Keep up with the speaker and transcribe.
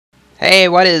Hey,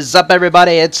 what is up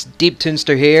everybody? It's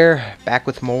Deeptunester here, back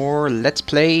with more Let's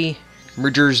Play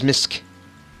Majora's Mask.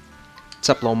 What's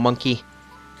up, little monkey?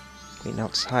 Waiting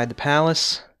outside the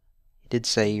palace. You did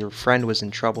say your friend was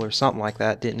in trouble or something like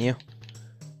that, didn't you?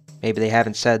 Maybe they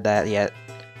haven't said that yet.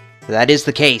 But that is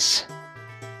the case.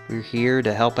 We're here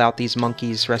to help out these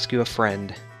monkeys rescue a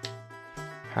friend.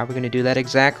 How are we going to do that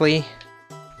exactly?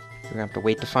 We're going to have to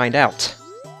wait to find out.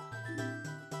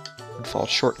 Fall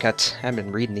shortcuts. I haven't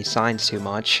been reading these signs too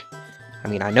much. I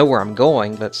mean, I know where I'm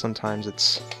going, but sometimes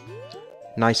it's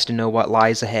nice to know what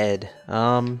lies ahead.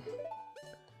 Not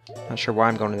sure why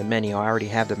I'm going to the menu. I already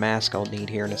have the mask I'll need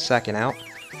here in a second out.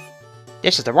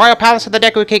 This is the Royal Palace of the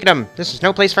Deku Kingdom. This is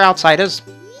no place for outsiders.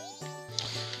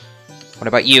 What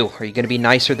about you? Are you going to be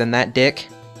nicer than that dick?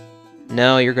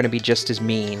 No, you're going to be just as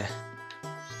mean.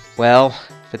 Well,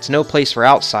 if it's no place for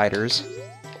outsiders...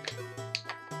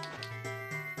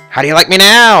 How do you like me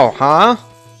now, huh?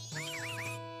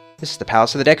 This is the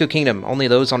Palace of the Deku Kingdom. Only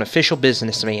those on official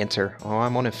business may enter. Oh,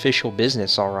 I'm on official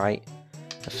business, alright.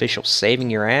 Official saving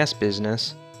your ass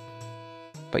business.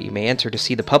 But you may enter to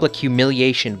see the public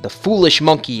humiliation of the foolish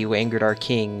monkey who angered our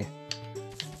king.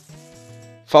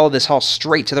 Follow this hall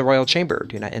straight to the royal chamber.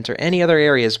 Do not enter any other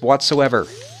areas whatsoever.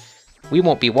 We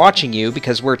won't be watching you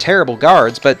because we're terrible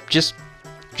guards, but just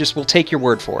we'll take your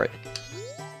word for it.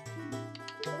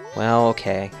 Well,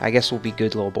 okay. I guess we'll be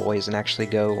good little boys and actually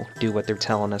go do what they're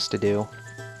telling us to do.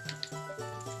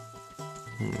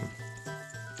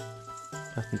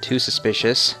 Nothing too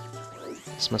suspicious.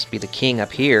 This must be the king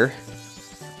up here.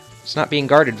 It's not being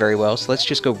guarded very well, so let's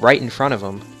just go right in front of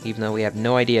him, even though we have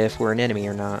no idea if we're an enemy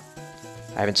or not.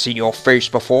 I haven't seen your face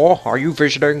before. Are you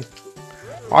visiting?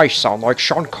 I sound like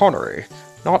Sean Connery.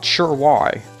 Not sure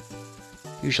why.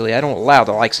 Usually I don't allow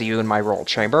the likes of you in my royal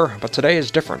chamber, but today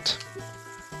is different.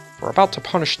 We're about to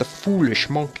punish the foolish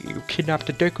monkey who kidnapped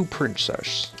the Deku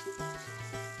princess.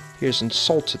 He has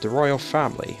insulted the royal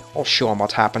family. I'll show him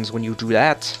what happens when you do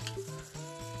that.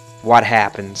 What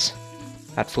happens?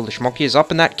 That foolish monkey is up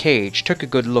in that cage. Took a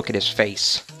good look at his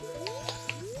face.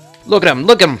 Look at him!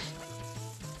 Look at him!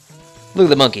 Look at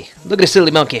the monkey. Look at the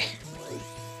silly monkey.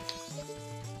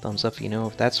 Thumbs up if you know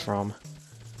if that's from.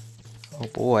 Oh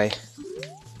boy.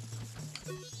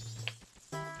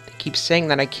 Keep saying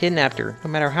that I kidnapped her. No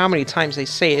matter how many times they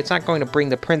say it, it's not going to bring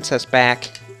the princess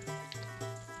back.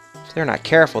 If they're not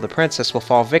careful, the princess will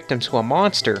fall victim to a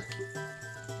monster.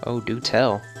 Oh, do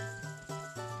tell.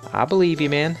 I believe you,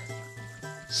 man.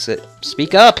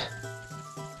 Speak up!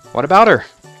 What about her?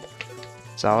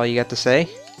 Is that all you got to say?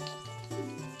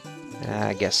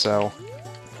 I guess so.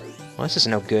 Well, this is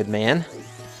no good, man.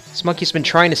 This monkey's been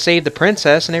trying to save the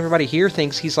princess, and everybody here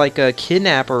thinks he's like a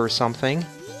kidnapper or something.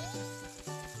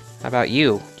 How about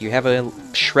you? Do you have a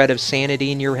shred of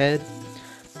sanity in your head?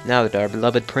 Now that our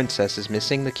beloved princess is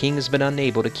missing, the king has been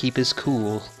unable to keep his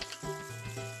cool.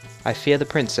 I fear the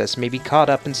princess may be caught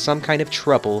up in some kind of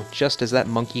trouble, just as that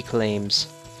monkey claims.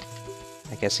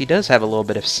 I guess he does have a little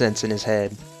bit of sense in his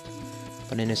head.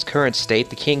 But in his current state,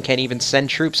 the king can't even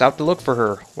send troops out to look for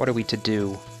her. What are we to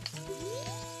do?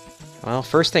 Well,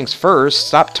 first things first,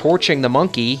 stop torching the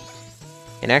monkey,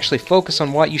 and actually focus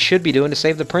on what you should be doing to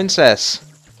save the princess.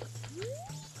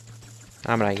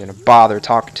 I'm not even going to bother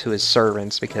talking to his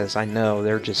servants because I know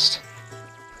they're just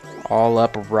all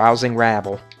up rousing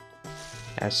rabble,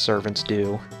 as servants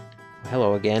do. Well,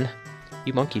 hello again.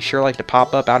 You monkeys sure like to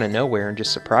pop up out of nowhere and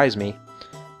just surprise me.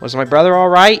 Was my brother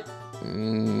alright?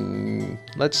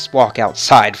 Let's walk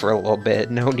outside for a little bit.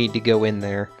 No need to go in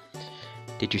there.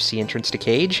 Did you see entrance to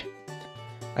cage?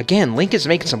 Again, Link is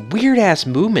making some weird-ass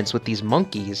movements with these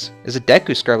monkeys. As a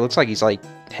Deku scrub, looks like he's like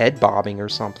head bobbing or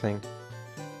something.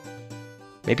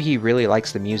 Maybe he really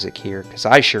likes the music here, because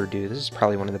I sure do. This is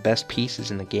probably one of the best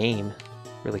pieces in the game.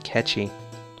 Really catchy.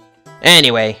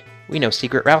 Anyway, we know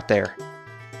secret route there.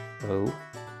 Oh.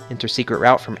 Enter secret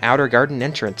route from outer garden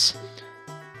entrance.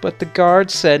 But the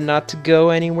guard said not to go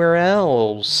anywhere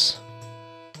else.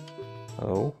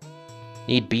 Oh.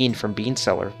 Need bean from bean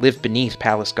cellar. Live beneath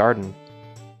palace garden.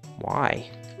 Why?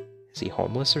 Is he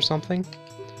homeless or something?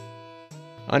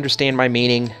 Understand my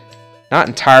meaning. Not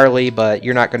entirely, but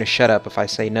you're not going to shut up if I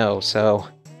say no, so...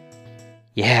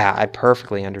 Yeah, I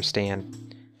perfectly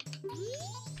understand.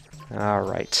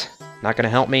 Alright. Not going to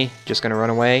help me? Just going to run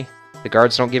away? The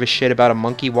guards don't give a shit about a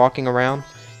monkey walking around?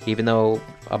 Even though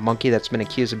a monkey that's been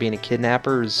accused of being a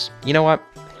kidnapper is... You know what?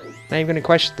 I'm not even going to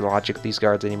question the logic of these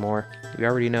guards anymore. We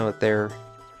already know that they're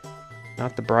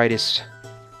not the brightest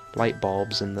light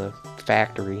bulbs in the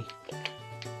factory.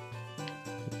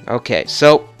 Okay,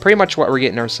 so pretty much what we're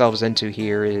getting ourselves into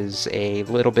here is a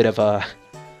little bit of a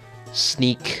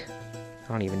sneak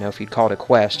don't even know if you'd call it a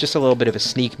quest, just a little bit of a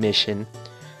sneak mission.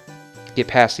 Get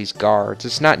past these guards.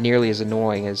 It's not nearly as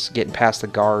annoying as getting past the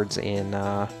guards in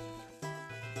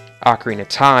Ocarina of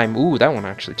Time. Ooh, that one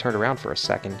actually turned around for a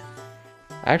second.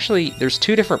 Actually, there's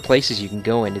two different places you can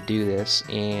go in to do this,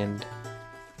 and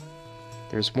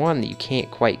there's one that you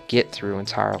can't quite get through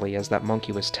entirely, as that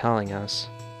monkey was telling us,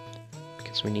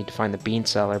 because we need to find the bean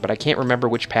cellar, but I can't remember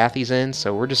which path he's in,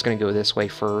 so we're just going to go this way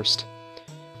first.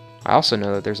 I also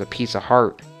know that there's a piece of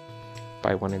heart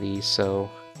by one of these, so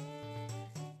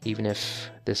even if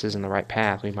this isn't the right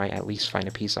path, we might at least find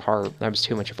a piece of heart. I was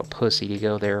too much of a pussy to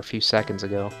go there a few seconds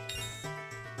ago.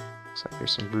 Looks like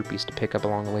there's some rupees to pick up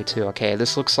along the way too. Okay,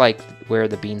 this looks like where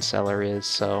the bean cellar is,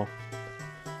 so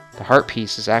the heart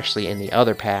piece is actually in the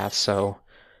other path, so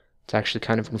it's actually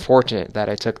kind of unfortunate that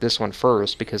I took this one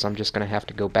first, because I'm just going to have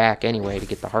to go back anyway to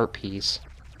get the heart piece.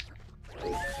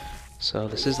 So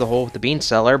this is the hole with the bean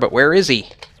cellar, but where is he?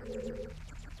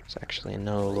 There's actually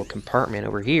another little compartment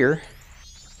over here.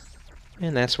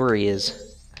 And that's where he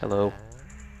is. Hello.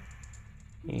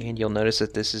 And you'll notice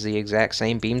that this is the exact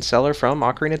same bean cellar from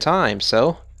Ocarina of Time,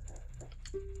 so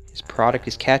his product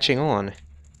is catching on.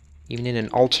 Even in an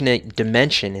alternate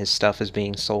dimension, his stuff is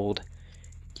being sold.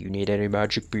 Do you need any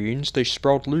magic beans? They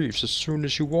sprout leaves as soon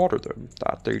as you water them.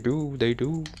 That they do, they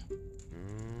do.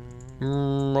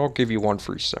 I'll give you one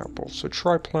free sample, so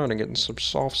try planting it in some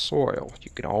soft soil.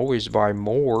 You can always buy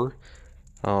more.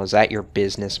 Oh, is that your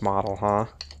business model, huh?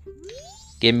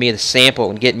 Give me the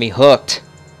sample and get me hooked.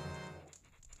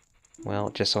 Well,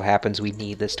 it just so happens we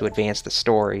need this to advance the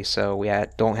story, so we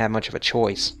don't have much of a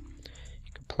choice.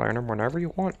 You can plant them whenever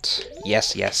you want.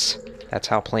 Yes, yes. That's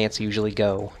how plants usually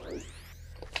go.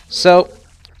 So,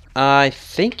 I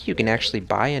think you can actually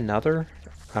buy another.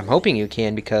 I'm hoping you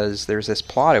can, because there's this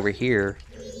plot over here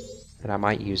that I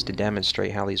might use to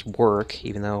demonstrate how these work,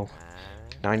 even though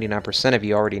 99% of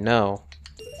you already know.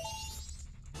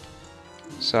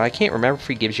 So I can't remember if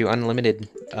he gives you unlimited,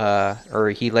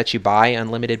 or he lets you buy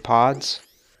unlimited pods,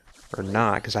 or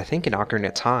not, because I think in Ocarina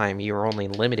of Time you were only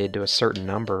limited to a certain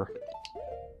number.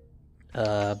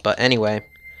 But anyway,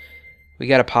 we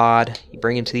got a pod. You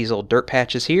bring him to these little dirt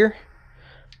patches here.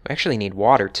 We actually need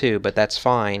water too, but that's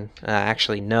fine.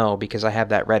 Actually, no, because I have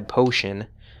that red potion,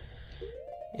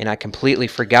 and I completely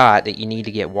forgot that you need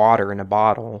to get water in a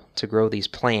bottle to grow these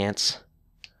plants.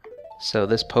 So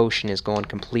this potion is going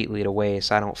completely to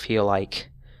waste. I don't feel like...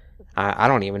 I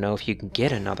don't even know if you can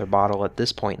get another bottle at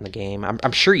this point in the game.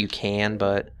 I'm sure you can,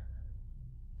 but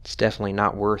it's definitely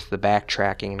not worth the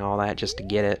backtracking and all that just to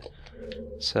get it.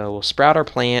 So we'll sprout our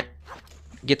plant,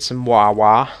 get some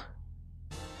wah-wah,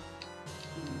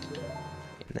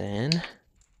 and then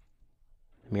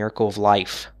Miracle of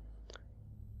Life.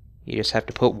 You just have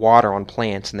to put water on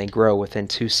plants and they grow within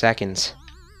 2 seconds.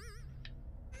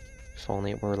 If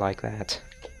only it were like that.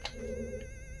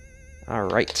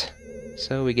 Alright.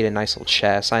 So we get a nice little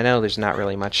chest. I know there's not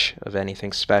really much of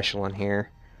anything special in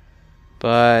here,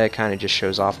 but it kind of just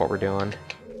shows off what we're doing.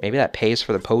 Maybe that pays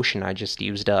for the potion I just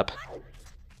used up.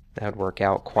 That would work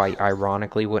out quite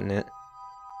ironically, wouldn't it?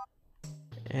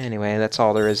 Anyway, that's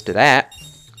all there is to that.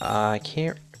 I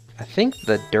think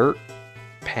the dirt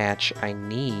patch I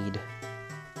need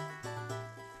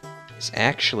is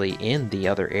actually in the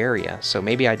other area, so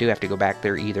maybe I do have to go back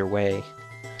there either way.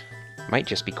 Might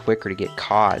just be quicker to get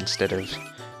caught instead of...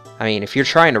 I mean, if you're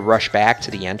trying to rush back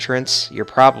to the entrance, you're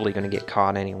probably going to get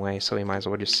caught anyway, so we might as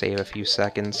well just save a few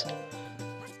seconds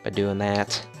by doing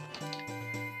that.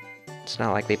 It's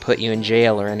not like they put you in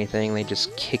jail or anything, they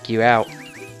just kick you out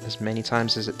as many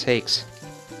times as it takes.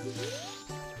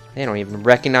 They don't even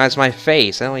recognize my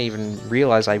face. They don't even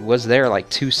realize I was there like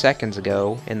 2 seconds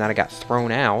ago and that I got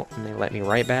thrown out, and they let me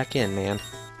right back in, man.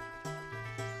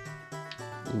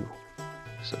 Ooh,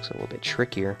 this looks a little bit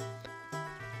trickier.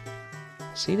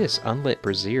 See this unlit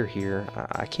brazier here?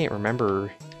 I can't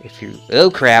remember if you...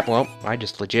 Oh crap, well, I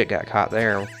just legit got caught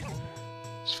there. I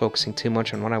was focusing too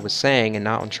much on what I was saying and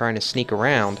not on trying to sneak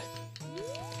around.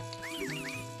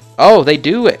 Oh, they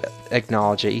do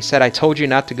acknowledge it. He said, I told you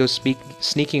not to go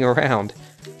sneaking around.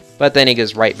 But then he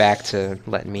goes right back to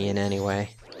letting me in anyway.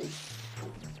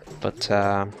 But,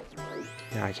 I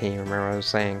can't even remember what I was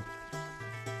saying.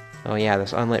 Oh yeah,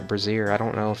 this unlit brazier, I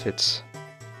don't know if it's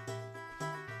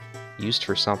used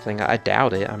for something. I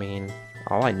doubt it. I mean,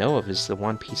 all I know of is the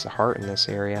one piece of heart in this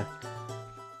area.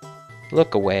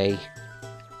 Look away.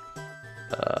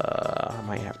 I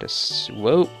might have to...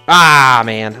 Whoa! Ah,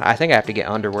 man! I think I have to get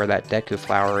under where that Deku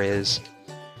flower is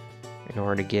in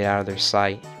order to get out of their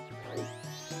sight.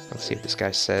 Let's see if this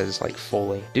guy says, like,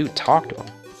 fully. Dude, talk to him.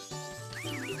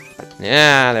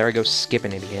 Yeah, there we go,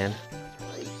 skipping it again.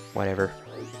 Whatever.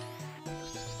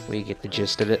 We get the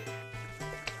gist of it.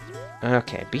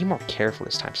 Okay, be more careful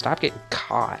this time. Stop getting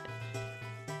caught.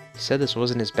 He said this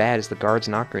wasn't as bad as the guards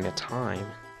in Ocarina of Time.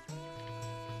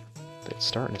 But it's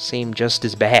starting to seem just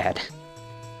as bad.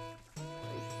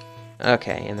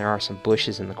 Okay, and there are some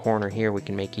bushes in the corner here we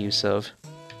can make use of.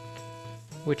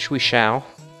 Which we shall.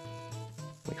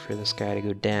 Wait for this guy to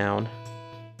go down.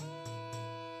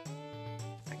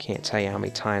 I can't tell you how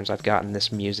many times I've gotten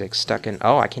this music stuck in...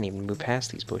 Oh, I can't even move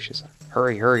past these bushes.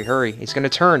 Hurry, hurry, hurry. He's gonna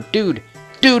turn. Dude!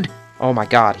 Dude! Oh my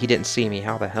god, he didn't see me.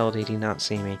 How the hell did he not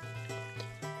see me?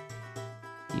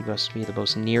 He must be the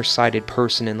most nearsighted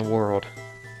person in the world.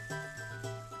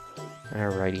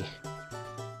 Alrighty.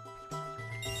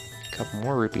 A couple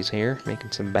more rupees here,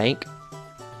 making some bank.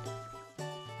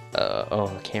 Oh,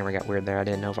 the camera got weird there. I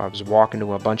didn't know if I was walking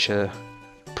to a bunch of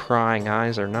prying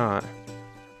eyes or not.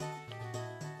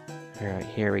 Alright,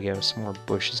 here we go. Some more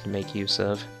bushes to make use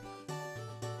of.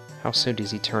 How soon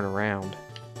does he turn around?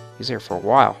 He's there for a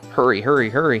while. Hurry, hurry,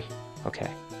 hurry.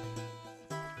 Okay.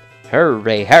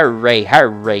 Hurry, hurry,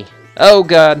 hurry. Oh,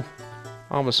 God.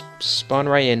 Almost spun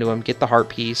right into him. Get the heart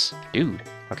piece. Dude.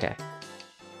 Okay.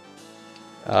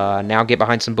 Now get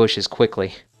behind some bushes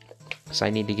quickly. Because I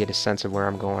need to get a sense of where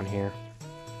I'm going here.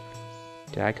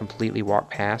 Did I completely walk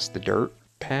past the dirt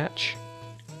patch?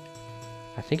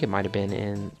 I think it might have been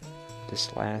in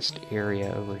this last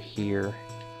area over here.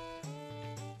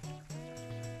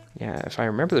 Yeah, if I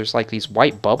remember, there's like these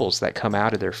white bubbles that come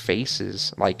out of their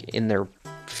faces, like in their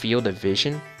field of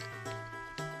vision.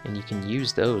 And you can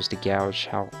use those to gauge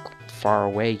how far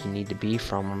away you need to be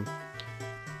from them.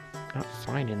 Not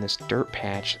finding this dirt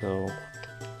patch, though.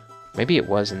 Maybe it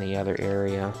was in the other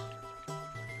area.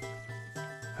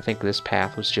 I think this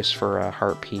path was just for a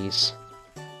heart piece.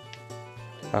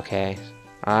 Okay.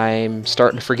 I'm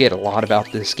starting to forget a lot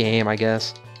about this game, I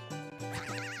guess.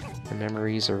 The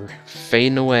memories are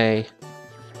fading away.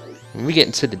 When we get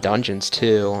into the dungeons,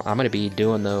 too, I'm going to be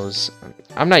doing those.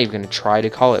 I'm not even going to try to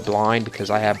call it blind, because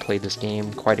I have played this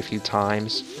game quite a few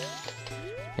times.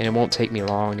 And it won't take me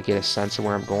long to get a sense of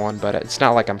where I'm going, but it's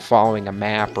not like I'm following a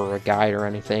map or a guide or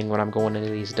anything when I'm going into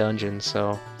these dungeons,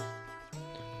 so...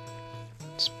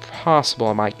 It's possible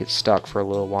I might get stuck for a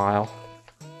little while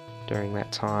during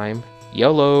that time.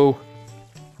 YOLO!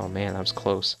 Oh man, that was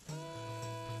close.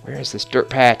 Where is this dirt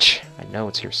patch? I know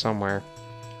it's here somewhere.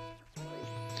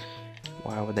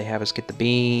 Why would they have us get the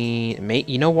bean?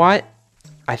 You know what?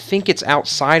 I think it's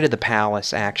outside of the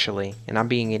palace, actually. And I'm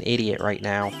being an idiot right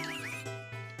now.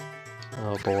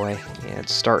 Oh boy. Yeah,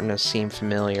 it's starting to seem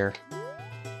familiar.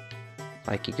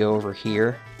 Like you go over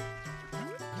here.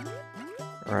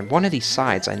 Or on one of these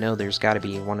sides, I know there's got to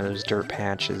be one of those dirt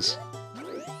patches.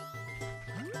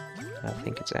 I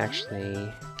think it's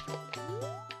actually...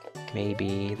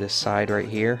 maybe this side right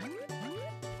here.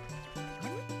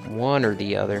 One or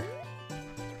the other.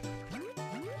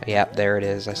 Yep, there it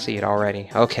is. I see it already.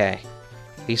 Okay.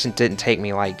 At least it didn't take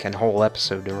me like a whole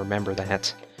episode to remember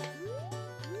that.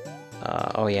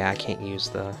 Oh yeah, I can't use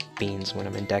the beans when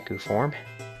I'm in Deku form.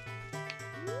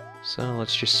 So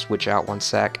let's just switch out one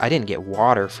sec. I didn't get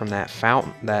water from that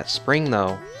fountain, that spring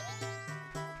though.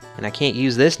 And I can't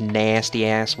use this nasty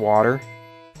ass water.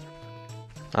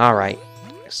 Alright.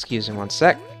 Excuse me one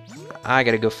sec. I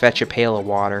gotta go fetch a pail of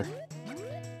water.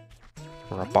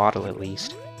 Or a bottle at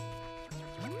least.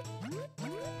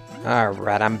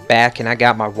 Alright, I'm back and I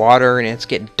got my water and it's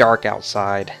getting dark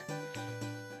outside.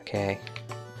 Okay.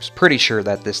 I was pretty sure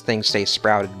that this thing stays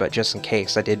sprouted, but just in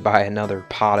case, I did buy another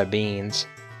pot of beans.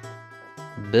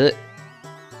 But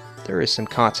there is some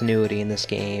continuity in this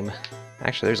game.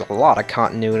 Actually, there's a lot of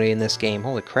continuity in this game.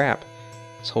 Holy crap.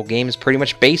 This whole game is pretty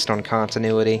much based on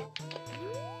continuity.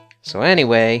 So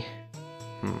anyway...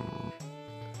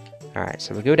 Alright,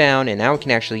 so we go down, and now we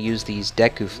can actually use these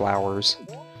Deku flowers.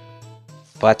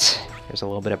 But there's a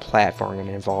little bit of platforming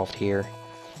involved here.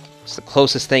 It's the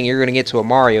closest thing you're going to get to a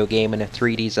Mario game in a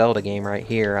 3D Zelda game right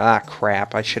here. Ah,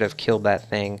 crap. I should have killed that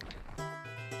thing.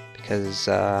 Because,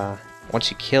 once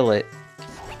you kill it...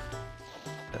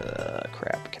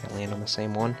 crap. Can I land on the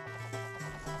same one?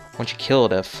 Once you kill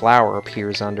it, a flower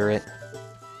appears under it.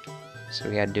 So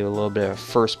we had to do a little bit of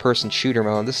first-person shooter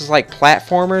mode. This is like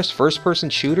platformers,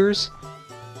 first-person shooters.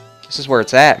 This is where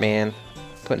it's at, man.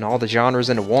 Putting all the genres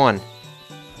into one.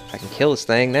 If I can kill this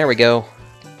thing, there we go.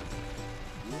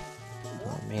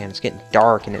 Oh man, it's getting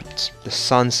dark and it's the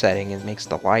sun setting. It makes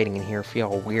the lighting in here feel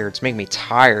all weird. It's making me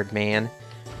tired, man.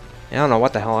 I don't know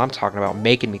what the hell I'm talking about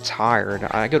making me tired.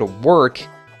 I go to work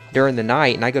during the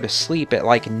night and I go to sleep at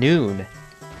like noon.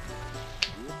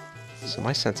 So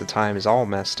my sense of time is all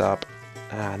messed up.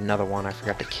 Another one I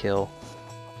forgot to kill.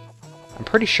 I'm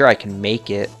pretty sure I can make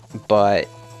it, but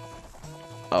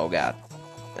Oh god.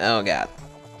 Oh god.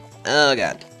 Oh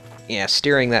god. Yeah,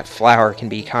 steering that flower can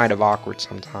be kind of awkward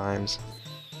sometimes.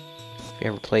 If you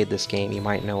ever played this game, you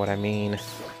might know what I mean.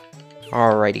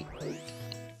 Alrighty.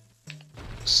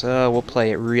 So, we'll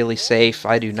play it really safe.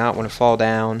 I do not want to fall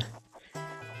down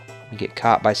and get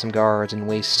caught by some guards and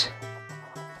waste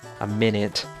a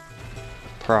minute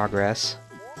progress.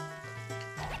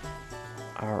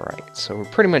 Alright, so we're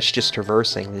pretty much just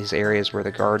traversing these areas where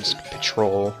the guards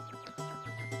patrol.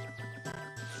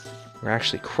 We're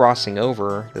actually crossing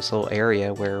over this little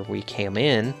area where we came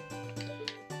in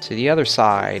to the other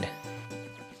side.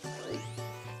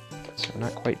 So we're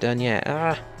not quite done yet.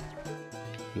 Ah!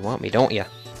 You want me, don't you?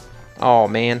 Oh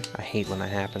man, I hate when that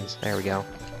happens. There we go.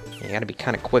 You gotta be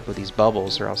kind of quick with these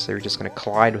bubbles or else they're just gonna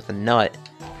collide with a nut.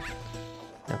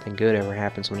 Nothing good ever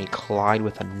happens when you collide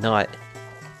with a nut.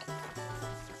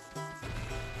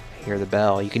 I hear the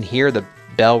bell. You can hear the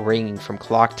bell ringing from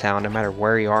Clocktown no matter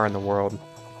where you are in the world.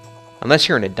 Unless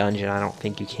you're in a dungeon, I don't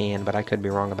think you can, but I could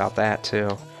be wrong about that,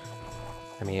 too.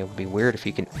 I mean, it would be weird if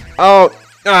you can... Oh!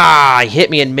 Ah! He hit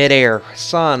me in midair.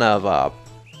 Son of a...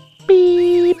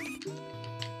 Beep!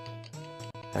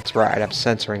 That's right, I'm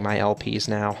censoring my LPs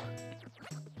now.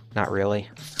 Not really.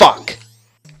 Fuck!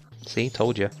 See?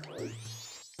 Told you.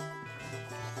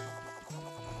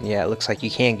 Yeah, it looks like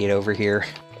you can get over here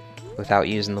without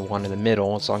using the one in the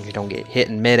middle, as long as you don't get hit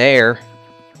in midair.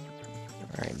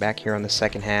 Alright, back here on the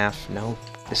second half. No,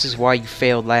 this is why you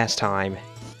failed last time.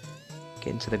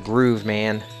 Get into the groove,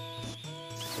 man.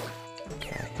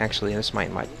 Okay, actually, this might...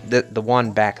 The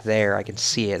one back there, I can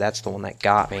see it. That's the one that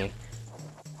got me.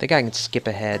 I think I can skip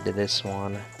ahead to this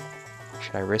one.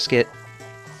 Should I risk it?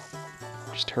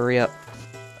 Just hurry up.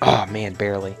 Oh, man,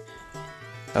 barely.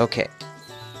 Okay.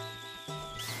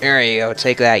 There you go.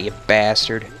 Take that, you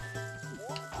bastard.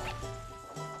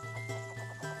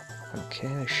 Okay,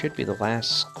 that should be the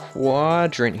last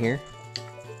quadrant here.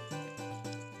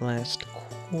 Last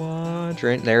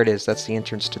quadrant. There it is. That's the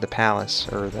entrance to the palace,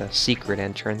 or the secret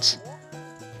entrance.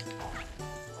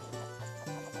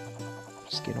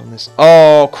 Just get on this.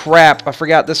 Oh, crap! I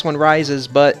forgot this one rises,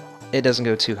 but it doesn't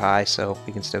go too high, so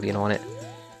we can still get on it.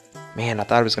 Man, I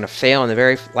thought I was going to fail on the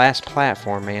very last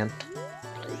platform, man.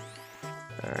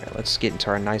 Alright, let's get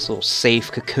into our nice little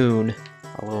safe cocoon.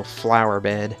 Our little flower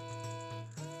bed.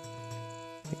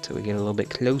 Until we get a little bit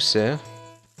closer.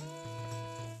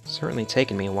 It's certainly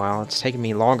taken me a while. It's taken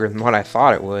me longer than what I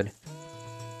thought it would.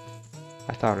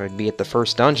 I thought it would be at the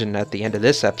first dungeon at the end of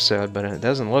this episode, but it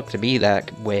doesn't look to be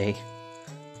that way.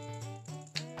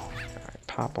 Alright,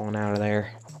 pop on out of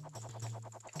there.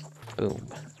 Boom.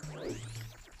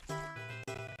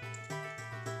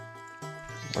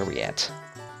 Where are we at?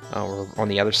 Oh, we're on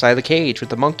the other side of the cage with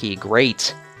the monkey.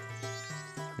 Great.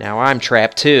 Now I'm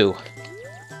trapped too.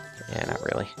 Yeah, not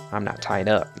really. I'm not tied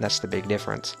up. That's the big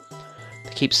difference.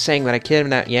 They keep saying that I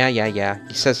kidnapped... Yeah.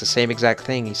 He says the same exact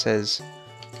thing he says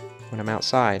when I'm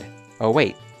outside. Oh,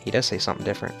 wait. He does say something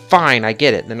different. Fine, I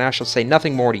get it. Then I shall say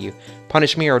nothing more to you.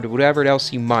 Punish me or do whatever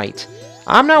else you might.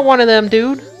 I'm not one of them,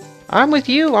 dude. I'm with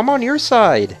you. I'm on your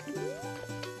side.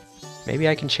 Maybe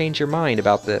I can change your mind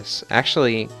about this.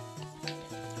 Actually,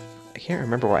 I can't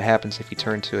remember what happens if you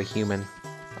turn to a human.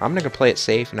 I'm going to play it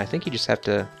safe, and I think you just have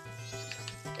to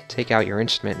take out your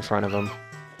instrument in front of them.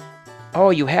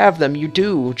 Oh, you have them. You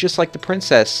do. Just like the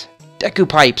princess. Deku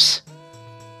pipes.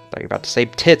 Thought you were about to say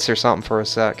tits or something for a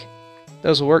sec.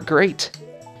 Those will work great.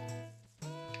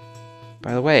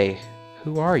 By the way,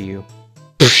 who are you?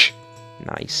 Psh!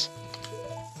 Nice.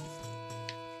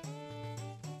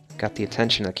 Got the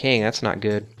attention of the king. That's not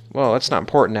good. Well, that's not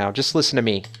important now. Just listen to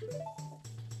me.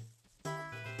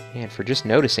 And for just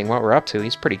noticing what we're up to,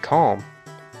 he's pretty calm.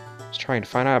 I was trying to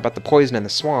find out about the poison in the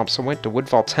swamp, so I went to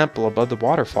Woodfall Temple above the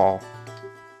waterfall.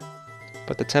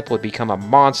 But the temple had become a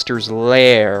monster's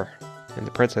lair, and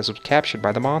the princess was captured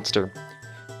by the monster.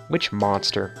 Which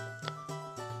monster?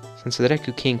 Since the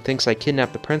Deku King thinks I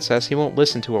kidnapped the princess, he won't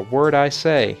listen to a word I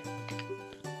say.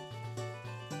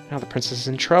 Now the princess is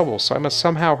in trouble, so I must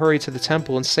somehow hurry to the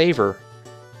temple and save her.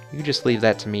 You just leave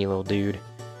that to me, little dude.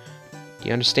 Do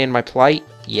you understand my plight?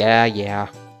 Yeah.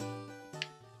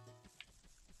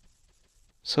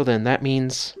 So then, that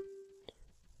means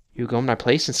you go to my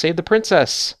place and save the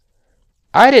princess.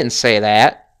 I didn't say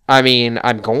that. I mean,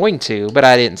 I'm going to, but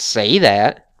I didn't say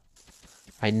that.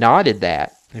 I nodded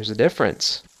that. There's a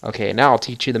difference. Okay, now I'll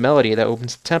teach you the melody that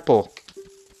opens the temple.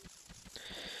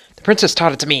 The princess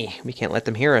taught it to me. We can't let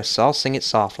them hear us, so I'll sing it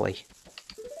softly.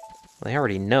 Well, they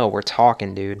already know we're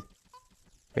talking, dude.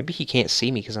 Maybe he can't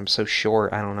see me because I'm so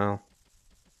short. I don't know.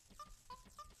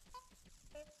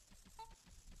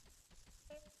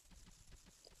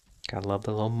 Gotta love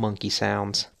the little monkey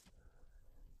sounds.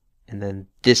 And then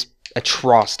this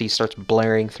atrocity starts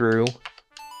blaring through.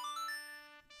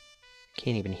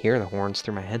 Can't even hear the horns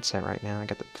through my headset right now. I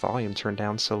got the volume turned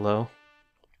down so low.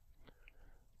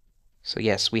 So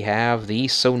yes, we have the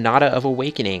Sonata of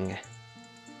Awakening.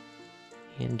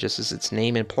 And just as its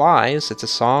name implies, it's a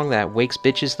song that wakes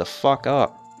bitches the fuck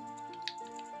up.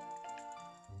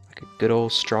 Like a good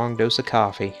old strong dose of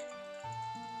coffee.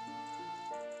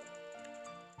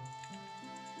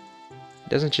 It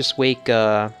doesn't just wake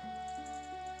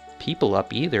people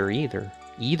up either.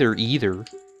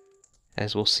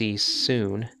 As we'll see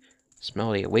soon, this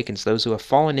melody awakens those who have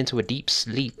fallen into a deep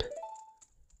sleep.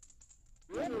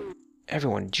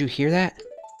 Everyone, did you hear that?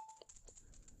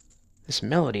 This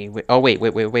melody... Oh,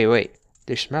 wait.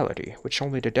 This melody, which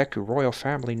only the Deku royal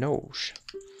family knows.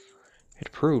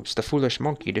 It proves the foolish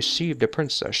monkey deceived the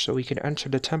princess so he could enter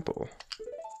the temple.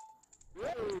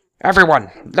 Everyone,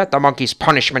 let the monkey's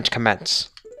punishment commence.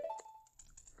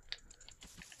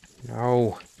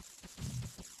 No.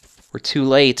 We're too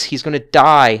late. He's gonna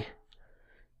die.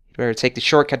 You better take the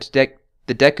shortcut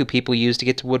the Deku people use to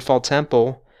get to Woodfall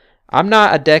Temple. I'm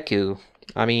not a Deku.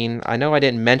 I mean, I know I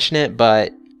didn't mention it,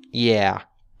 but yeah,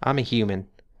 I'm a human.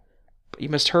 But you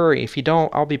must hurry. If you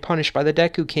don't, I'll be punished by the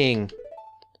Deku King.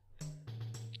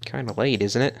 Kinda late,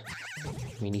 isn't it?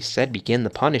 I mean, he said begin the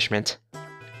punishment.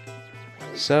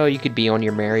 So you could be on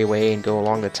your merry way and go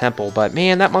along the temple, but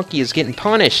man, that monkey is getting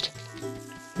punished.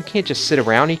 You can't just sit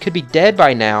around. He could be dead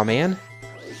by now, man.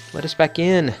 Let us back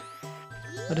in.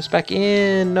 Let us back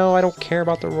in. No, I don't care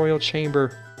about the royal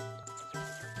chamber.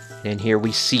 And here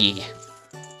we see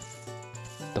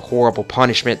the horrible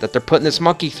punishment that they're putting this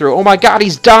monkey through. Oh my god,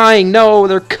 he's dying! No,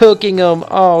 they're cooking him!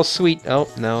 Oh, sweet. Oh,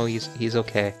 no, he's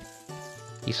okay.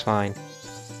 He's fine.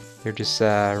 They're just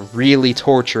really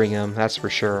torturing him, that's for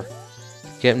sure.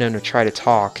 Getting him to try to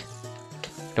talk.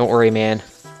 Don't worry, man.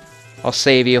 I'll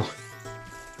save you.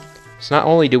 So not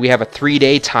only do we have a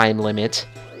 3-day time limit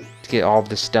to get all of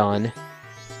this done,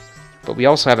 but we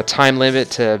also have a time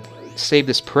limit to save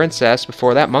this princess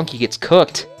before that monkey gets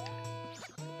cooked.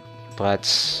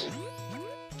 But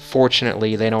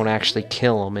fortunately, they don't actually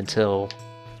kill him until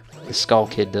the Skull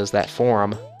Kid does that for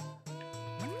him.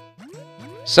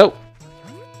 So,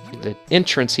 the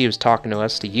entrance he was talking to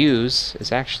us to use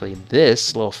is actually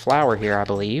this little flower here, I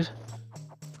believe.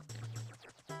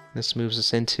 This moves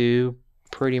us into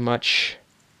pretty much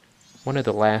one of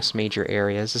the last major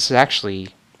areas. This is actually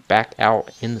back out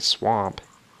in the swamp.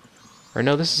 Or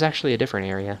no, this is actually a different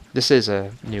area. This is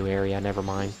a new area, never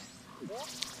mind.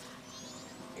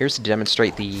 Here's to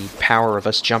demonstrate the power of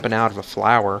us jumping out of a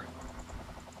flower.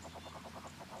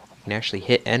 You can actually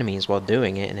hit enemies while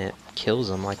doing it, and it kills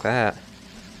them like that.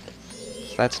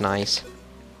 So that's nice.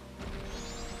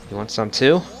 You want some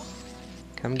too?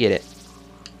 Come get it.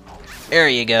 There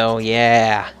you go,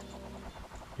 yeah!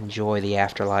 Enjoy the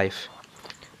afterlife.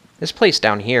 This place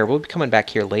down here, we'll be coming back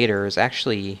here later, is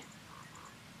actually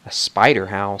a spider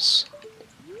house.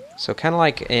 So kind of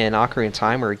like in Ocarina of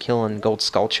Time where we're killing gold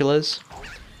Skulltulas.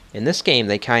 In this game,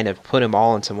 they kind of put them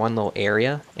all into one little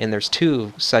area, and there's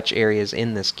 2 such areas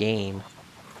in this game.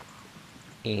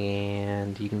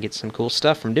 And you can get some cool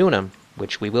stuff from doing them,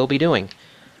 which we will be doing.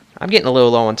 I'm getting a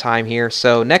little low on time here,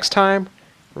 so next time,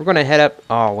 we're going to head up...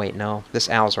 Oh, wait, no. This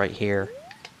owl's right here.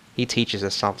 He teaches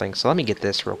us something, so let me get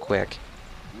this real quick.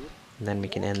 And then we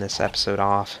can end this episode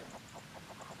off.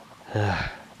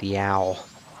 The owl.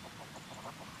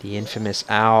 The infamous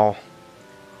owl.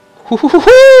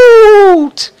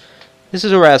 Hoot! This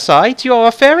is a rare sight. You are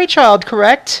a fairy child,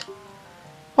 correct?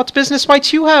 What business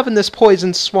might you have in this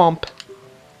poisoned swamp?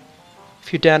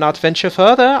 If you dare not venture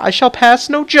further, I shall pass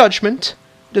no judgment.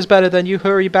 It is better than you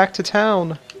hurry back to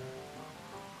town.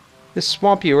 This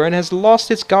swamp you are in has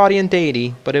lost its guardian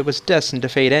deity, but it was destined to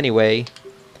fade anyway.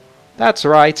 That's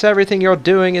right, everything you're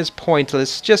doing is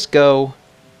pointless. Just go.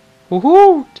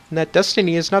 Woohoo! And that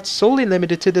destiny is not solely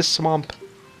limited to this swamp.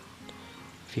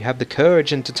 If you have the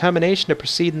courage and determination to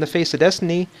proceed in the face of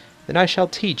destiny, then I shall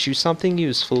teach you something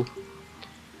useful.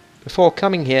 Before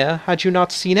coming here, had you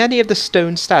not seen any of the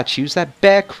stone statues that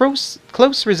bear close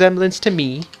resemblance to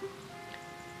me?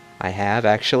 I have,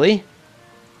 actually.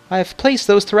 I have placed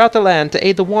those throughout the land to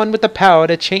aid the one with the power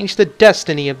to change the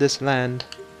destiny of this land.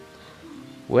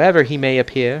 Wherever he may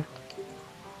appear.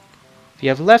 If you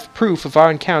have left proof of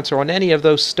our encounter on any of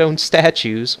those stone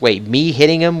statues... Wait, me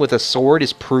hitting him with a sword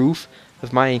is proof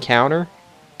of my encounter?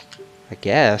 I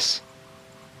guess.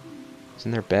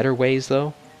 Isn't there better ways,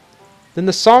 though? Then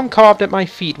the song carved at my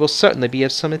feet will certainly be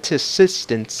of some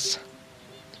assistance.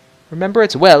 Remember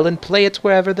it well and play it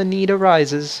wherever the need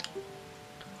arises.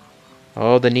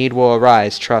 Oh, the need will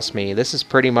arise, trust me. This is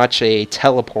pretty much a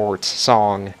teleport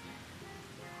song,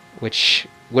 which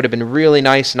would have been really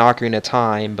nice in Ocarina of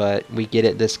Time, but we get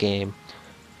it this game.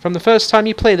 From the first time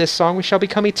you play this song, we shall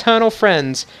become eternal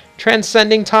friends,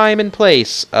 transcending time and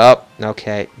place. Oh,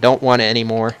 okay. Don't want it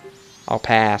anymore. I'll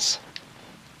pass.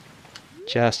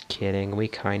 Just kidding. We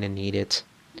kind of need it.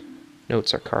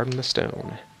 Notes are carved in the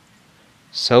stone.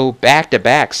 So,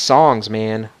 back-to-back songs,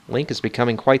 man. Link is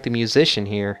becoming quite the musician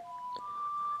here.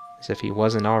 As if he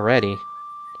wasn't already.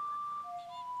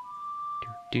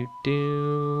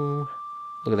 Do-do-do.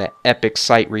 Look at that epic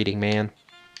sight reading, man.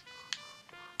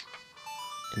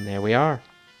 And there we are.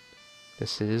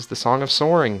 This is the Song of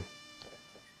Soaring.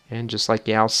 And just like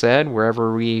Yao said,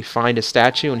 wherever we find a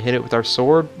statue and hit it with our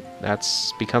sword, that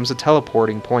becomes a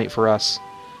teleporting point for us.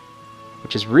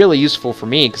 Which is really useful for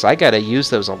me, because I gotta use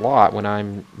those a lot when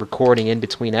I'm recording in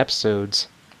between episodes.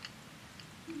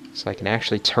 So I can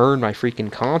actually turn my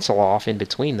freaking console off in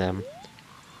between them.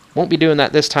 Won't be doing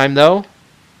that this time, though.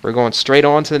 We're going straight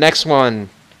on to the next one.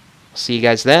 See you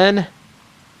guys then.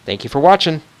 Thank you for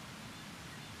watching.